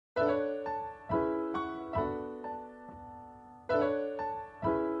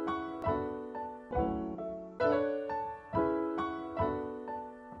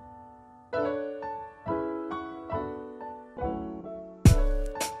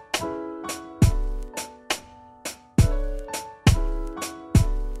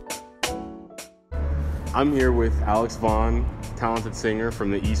I'm here with Alex Vaughn, talented singer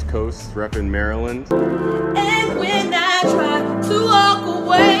from the East Coast, repping Maryland. And when I try to walk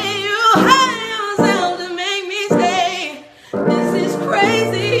away, you have yourself to make me stay. This is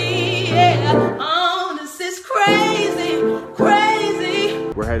crazy, yeah. Oh, this is crazy, crazy.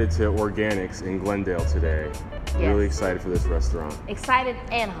 We're headed to Organix in Glendale today. Yes. Really excited for this restaurant. Excited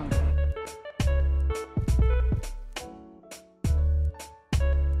and hungry.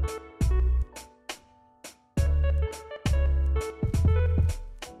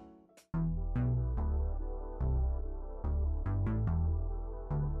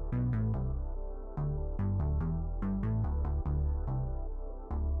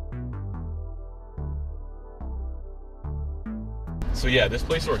 So yeah, this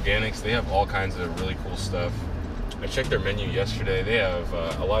place Organix, they have all kinds of really cool stuff. I checked their menu yesterday. They have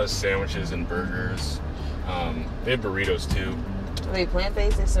a lot of sandwiches and burgers. They have burritos too. Are they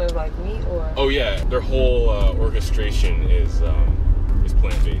plant-based? They serve like meat or? Oh yeah, their whole orchestration is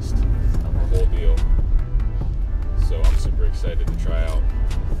plant-based. The whole deal. So I'm super excited to try out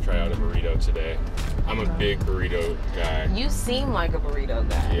a burrito today. I'm a big burrito guy. You seem like a burrito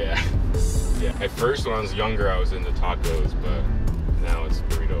guy. Yeah. Yeah. At first, when I was younger, I was into tacos, but now it's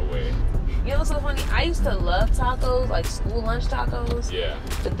burrito away. You know what's so funny? I used to love tacos, like school lunch tacos. Yeah.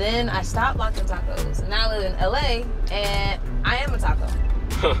 But then I stopped liking tacos. And now I live in LA, and I am a taco.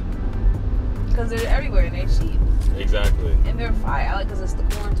 Because they're everywhere and they're cheap. Exactly. And they're fire. I like because it's the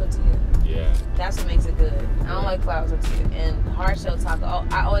corn tortilla. Yeah. That's what makes it good. I don't like flour tortilla. And hard shell taco,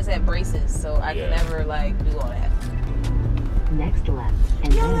 I always had braces, so I can never like do all that. Next left,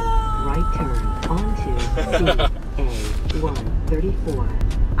 and then right turn onto CA134.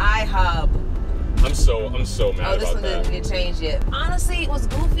 IHOB. I'm so mad this about one that. didn't get changed yet. Honestly, what's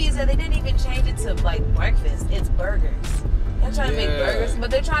goofy is that they didn't even change it to like breakfast. It's burgers. They're trying to make burgers,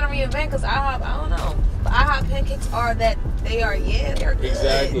 but they're trying to reinvent because IHOP, I don't know. But IHOP pancakes are that they're good.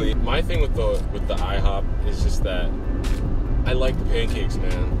 Exactly. My thing with the IHOP is just that I like the pancakes,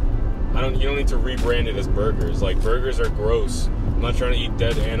 man. You don't need to rebrand it as burgers. Like, burgers are gross. I'm not trying to eat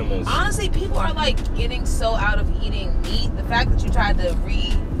dead animals. Honestly, people are like getting so out of eating meat. The fact that you tried to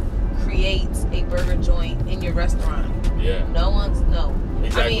recreate a burger joint in your restaurant. Yeah. No.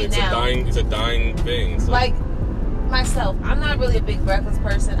 Exactly. I mean, it's a dying thing. It's like myself, I'm not really a big breakfast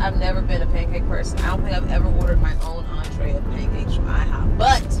person. I've never been a pancake person. I don't think I've ever ordered my own entree of pancakes from IHOP.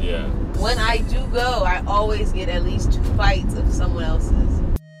 But when I do go, I always get at least 2 bites of someone else's.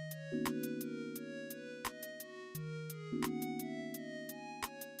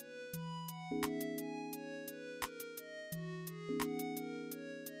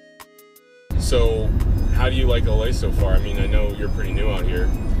 So, how do you like LA so far? I mean, I know you're pretty new out here.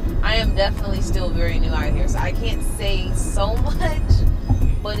 I am definitely still very new out here, so I can't say so much,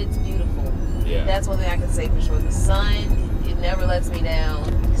 but it's beautiful. Yeah. That's one thing I can say for sure. The sun, it never lets me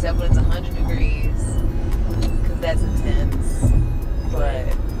down, except when it's 100 degrees, because that's intense. But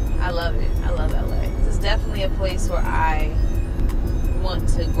I love it. I love LA. This is definitely a place where I want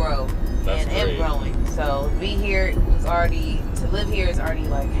to grow and am growing. So to live here is already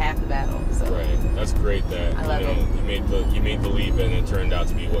like half the battle. So. Right. That's great that I love it. You made the leap and it turned out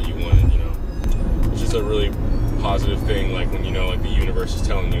to be what you wanted, you know. It's just a really positive thing, like when like the universe is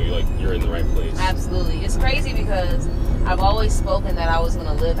telling you like you're in the right place. Absolutely. It's crazy because I've always spoken that I was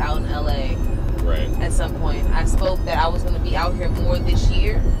gonna live out in LA. Right. At some point. I spoke that I was gonna be out here more this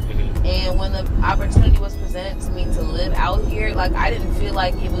year. And when the opportunity was presented to me to live out here, like I didn't feel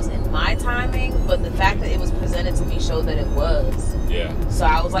like it was in my timing, but the fact that it was presented to me showed that it was. Yeah. So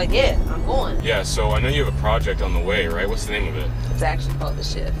I was like, yeah, I'm going. Yeah, so I know you have a project on the way, right? What's the name of it? It's actually called The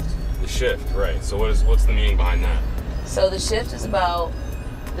Shift. The Shift, right. So what's the meaning behind that? So The Shift is about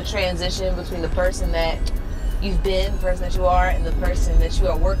the transition between the person that you've been, the person that you are, and the person that you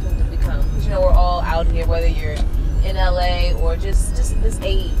are working to become. Because we're all out here, whether you're in LA or just this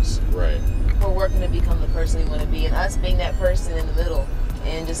age. Right. We're working to become the person we want to be, and us being that person in the middle,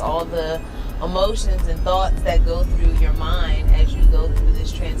 and just all the emotions and thoughts that go through your mind as you go through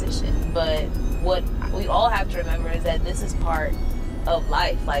this transition. But what we all have to remember is that this is part of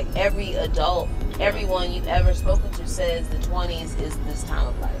life. Like every adult, everyone you've ever spoken to says the 20s is this time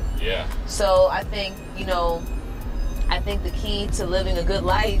of life. Yeah. So I think, the key to living a good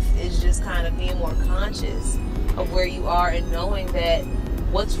life is just kind of being more conscious of where you are and knowing that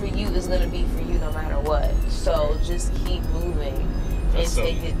what's for you is going to be for you no matter what. So just keep moving and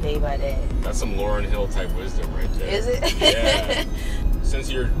take it day by day. That's some Lauryn Hill type wisdom right there. Is it? Yeah. Since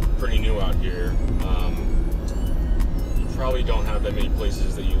you're pretty new out here, you probably don't have that many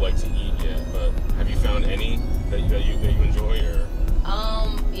places that you like to eat yet, but have you found any that you enjoy? Or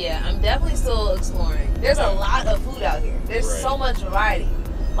Yeah, I'm definitely still exploring. There's a lot of food out here. There's so much variety.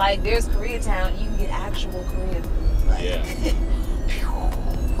 Like, there's Koreatown. You can get actual Korean food.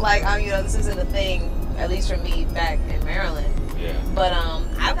 Like, like, you know, this isn't a thing, at least for me back in Maryland. Yeah. But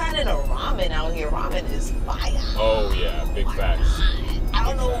I've gotten into ramen out here. Ramen is fire. Oh yeah, big facts. I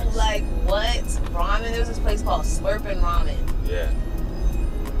don't know, like, what ramen. There's this place called Slurpin' Ramen. Yeah.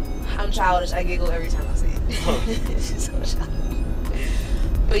 I'm childish. I giggle every time I see it. It's just so childish.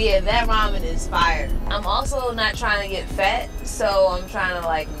 But yeah, that ramen is fire. I'm also not trying to get fat, so I'm trying to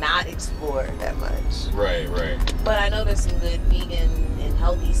like not explore that much. Right. But I know there's some good vegan and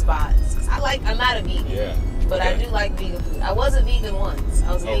healthy spots. I'm not a vegan. Yeah. But I do like vegan food. I was a vegan once.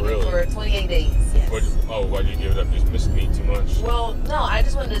 I was vegan for 28 days. Yes. Why'd you give it up? Just missed meat too much? Well, no, I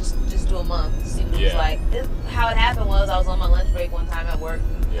just wanted to just do a month to see what it was like. How it happened was I was on my lunch break one time at work.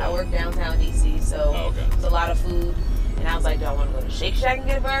 I work downtown DC, so it's a lot of food. And I was like, do I want to go to Shake Shack and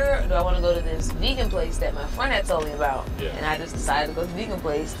get a burger? Or do I want to go to this vegan place that my friend had told me about? Yeah. And I just decided to go to the vegan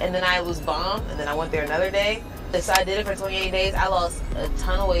place. And then I was bummed, and then I went there another day. So I did it for 28 days. I lost a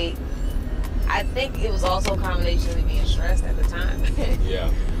ton of weight. I think it was also a combination of me being stressed at the time. Yeah.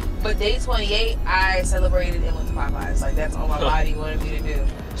 But day 28, I celebrated and went to Popeyes. Like, that's all my body wanted me to do.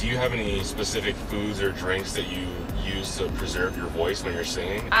 Do you have any specific foods or drinks that you use to preserve your voice when you're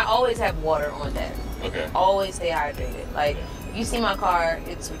singing? I always have water on deck. Okay. Always stay hydrated. Like, you see my car,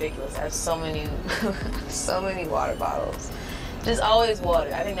 it's ridiculous. I have so many water bottles. Just always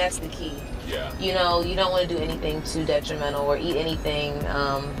water. I think that's the key. Yeah. You know, you don't want to do anything too detrimental or eat anything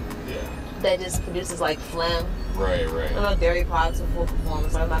that just produces like phlegm. Right. I know dairy products are full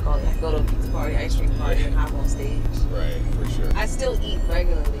performance, but I'm not going to go to a pizza party, ice cream party, and hop on stage. Right, for sure. I still eat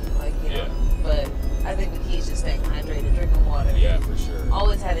regularly, like, you know, but I think the key is just staying hydrated, drinking water. Yeah, for sure.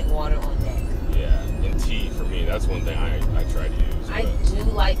 Always having water on deck. Yeah, and tea for me, that's one thing I try to use. I do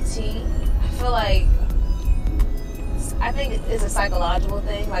like tea. I feel like, I think it's a psychological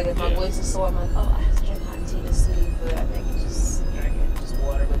thing. Like, if my voice is sore, I'm like, oh, I have to drink hot tea to soothe, but I think it's just drinking just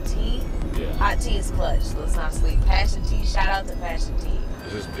water. But tea, hot tea is clutch, so let's not sleep. Passion tea, shout out to Passion tea.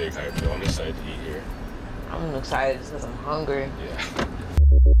 This is big hype, though. I'm excited to eat here. I'm excited just because I'm hungry. Yeah.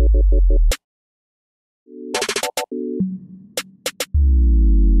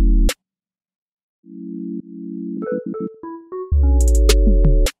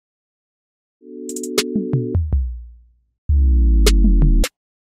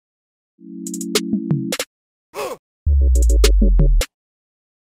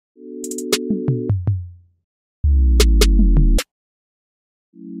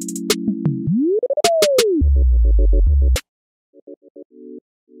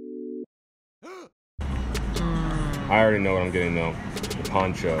 I already know what I'm getting though. The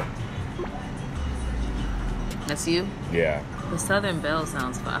poncho. That's you? Yeah. The Southern Belle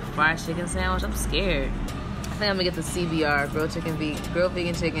sounds fire. Fried chicken sandwich. I'm scared. I think I'm gonna get the CBR, grilled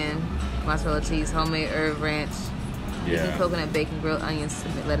vegan chicken, mozzarella cheese, homemade herb ranch, vegan coconut bacon, grilled onions,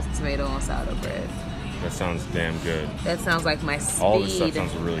 lettuce, tomato on sourdough bread. That sounds damn good. That sounds like my speed. All this stuff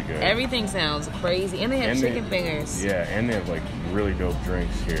sounds really good. Everything sounds crazy. And they have chicken fingers. Yeah, and they have like really dope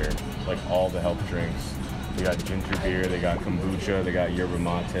drinks here. Like all the health drinks. They got ginger beer, they got kombucha, they got yerba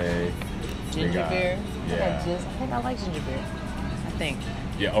mate. Ginger beer? Yeah. I think I like ginger beer. I think.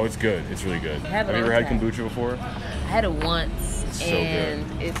 Yeah, oh, it's good. It's really good. Have you ever had kombucha before? I had it once. It's so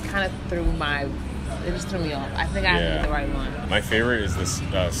and good. It kind of it just threw me off. I think I have to get the right one. My favorite is this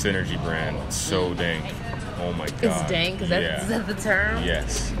Synergy brand. It's so dank. Oh my god. It's dank? Is that the term?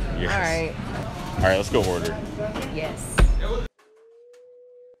 Yes. Alright, let's go order. Yes.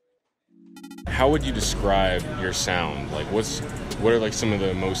 How would you describe your sound? Like, what are like some of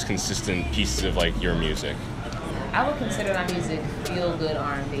the most consistent pieces of like your music? I would consider my music feel good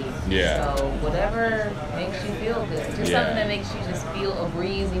R&B. Yeah. So whatever makes you feel good, just something that makes you just feel a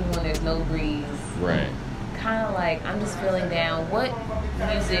breeze even when there's no breeze. Right. Kind of like I'm just feeling down. What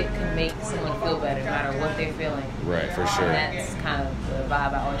music can make someone feel better, no matter what they're feeling? Right, for sure. And that's kind of the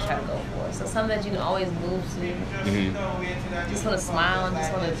vibe I always try to go for. So something that you can always move to. Mm-hmm. Just want to smile and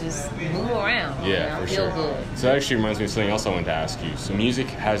just want to just move around. Yeah, for feel sure. good. So that actually reminds me of something else I wanted to ask you. So music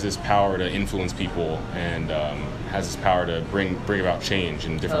has this power to influence people and has this power to bring about change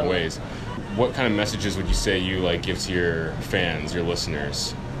in different ways. What kind of messages would you say you like give to your fans, your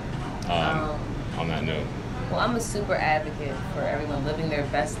listeners, on that note? Well, I'm a super advocate for everyone living their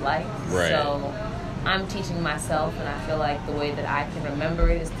best life. Right. So I'm teaching myself, and I feel like the way that I can remember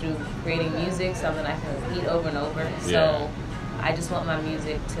it is through creating music, something I can repeat over and over. So I just want my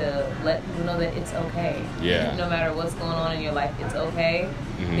music to let people know that it's okay. Yeah. No matter what's going on in your life, it's okay.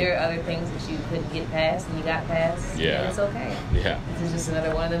 There are other things that you couldn't get past and you got past. Yeah. And it's okay. Yeah. This is just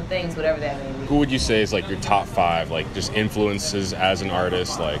another one of them things, whatever that may be. Who would you say is like your top 5, like just influences as an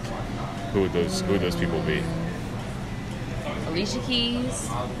artist? Like, who would those people be? Alicia Keys,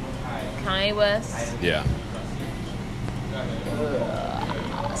 Kanye West, Yeah.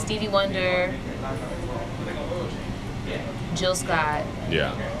 Stevie Wonder, Jill Scott,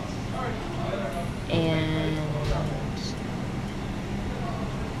 Yeah. and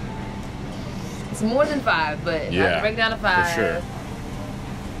it's more than 5, but if I Yeah, can break down to 5, for sure.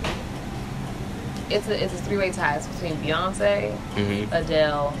 it's a 3-way tie. It's between Beyonce,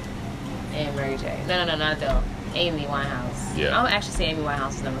 Adele, and Mary J. No, not Adele. Amy Winehouse. Yeah. I'll actually say Amy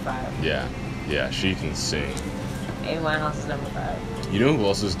Winehouse is number 5. Yeah. Yeah, she can sing. Amy Winehouse is number 5. You know who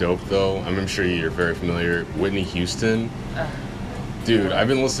else is dope though? I'm sure you're very familiar. Whitney Houston. Dude, I've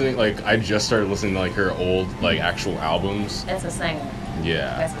been listening. Like, I just started listening to like her old like actual albums. That's a singer.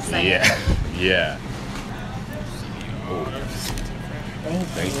 Yeah. That's a singer. Yeah. Yeah. Oh, Thank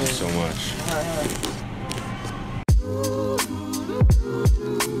thank you so much.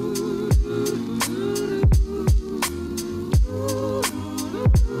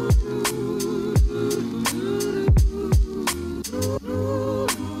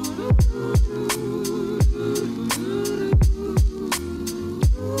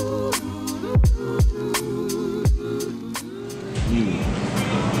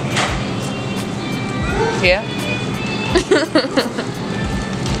 Yeah.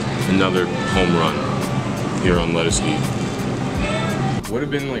 Another home run here on Let Us Eat. What have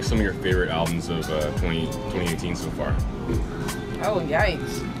been like some of your favorite albums of 2018 so far? Oh,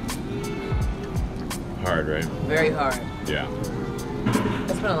 yikes. Hard, right? Very hard. Yeah,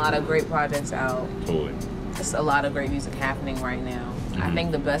 There's been a lot of great projects out. totally. Just a lot of great music happening right now. I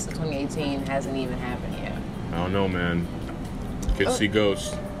think the best of 2018 hasn't even happened yet. I don't know, man. Could see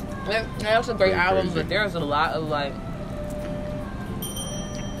ghosts. There's some great Pretty albums, crazy. but there's a lot of like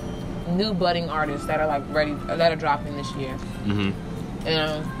new budding artists that are like ready, that are dropping this year.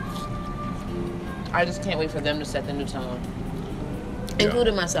 And I just can't wait for them to set the new tone,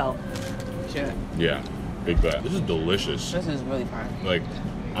 including myself. Sure. Yeah, big bet. This is delicious. This is really fun. Like,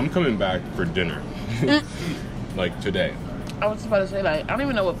 I'm coming back for dinner. Like today. I was just about to say, like, I don't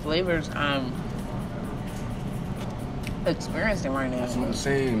even know what flavors I'm experiencing right now. That's what I'm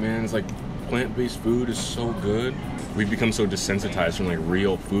saying, man. It's like plant-based food is so good. We've become so desensitized from like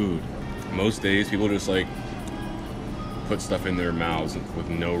real food. Most days, people just like put stuff in their mouths with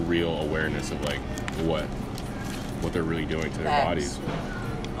no real awareness of like what they're really doing to their Facts. bodies.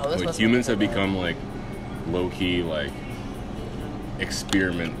 Oh, this Like must humans be have become like low-key like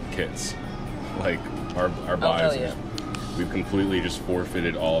experiment kits. Like our bodies, hell yeah. we've completely just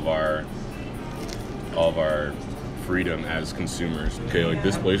forfeited all of our freedom as consumers. Okay, like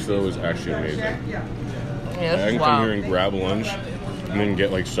this place though is actually amazing. Yeah, I this can is come wild. here and grab lunch and then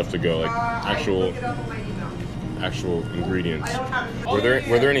get like stuff to go, like actual ingredients. Were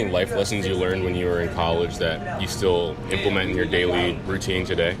there any life lessons you learned when you were in college that you still implement in your daily routine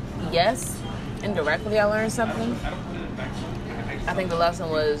today? Yes, indirectly I learned something. I think the lesson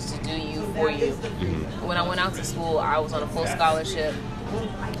was to do you for you. When I went out to school, I was on a full scholarship.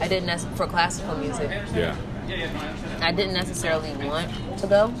 I didn't for classical music. Yeah. I didn't necessarily want to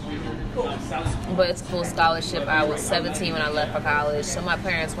go, but it's a full scholarship. I was 17 when I left for college, so my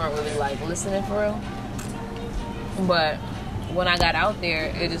parents weren't really like listening for real. But when I got out there,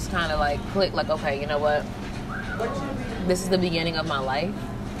 it just kind of like clicked, like, okay, you know what? This is the beginning of my life,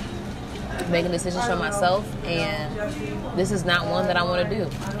 making decisions for myself, and this is not one that I want to do.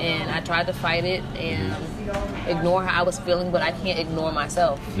 And I tried to fight it and ignore how I was feeling, but I can't ignore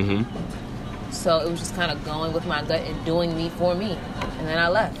myself. So it was just kind of going with my gut and doing me for me. And then I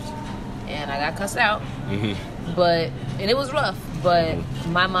left. And I got cussed out. And it was rough. But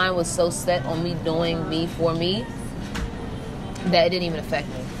my mind was so set on me doing me for me that it didn't even affect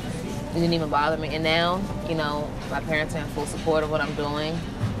me. It didn't even bother me. And now, you know, my parents are in full support of what I'm doing.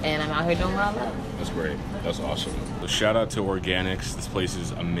 And I'm out here doing what I love. That's great. That's awesome. So shout out to Organix. This place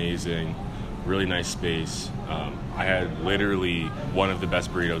is amazing. Really nice space. I had literally one of the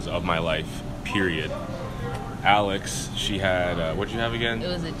best burritos of my life, period. Alex, she had, what'd you have again? It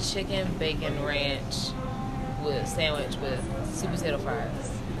was a chicken bacon ranch with sandwich with sweet potato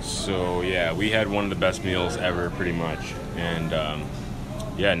fries. So yeah, we had one of the best meals ever, pretty much. And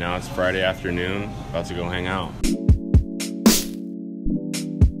yeah, now it's Friday afternoon, about to go hang out.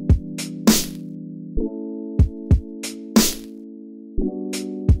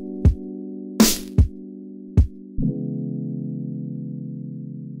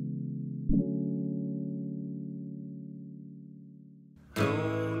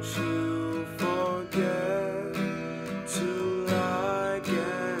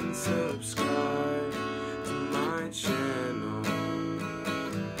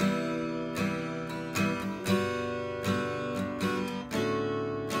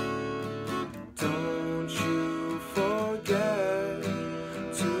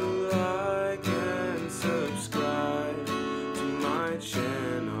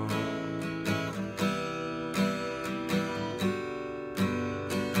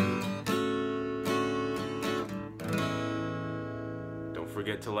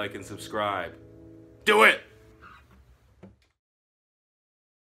 forget to like and subscribe. Do it!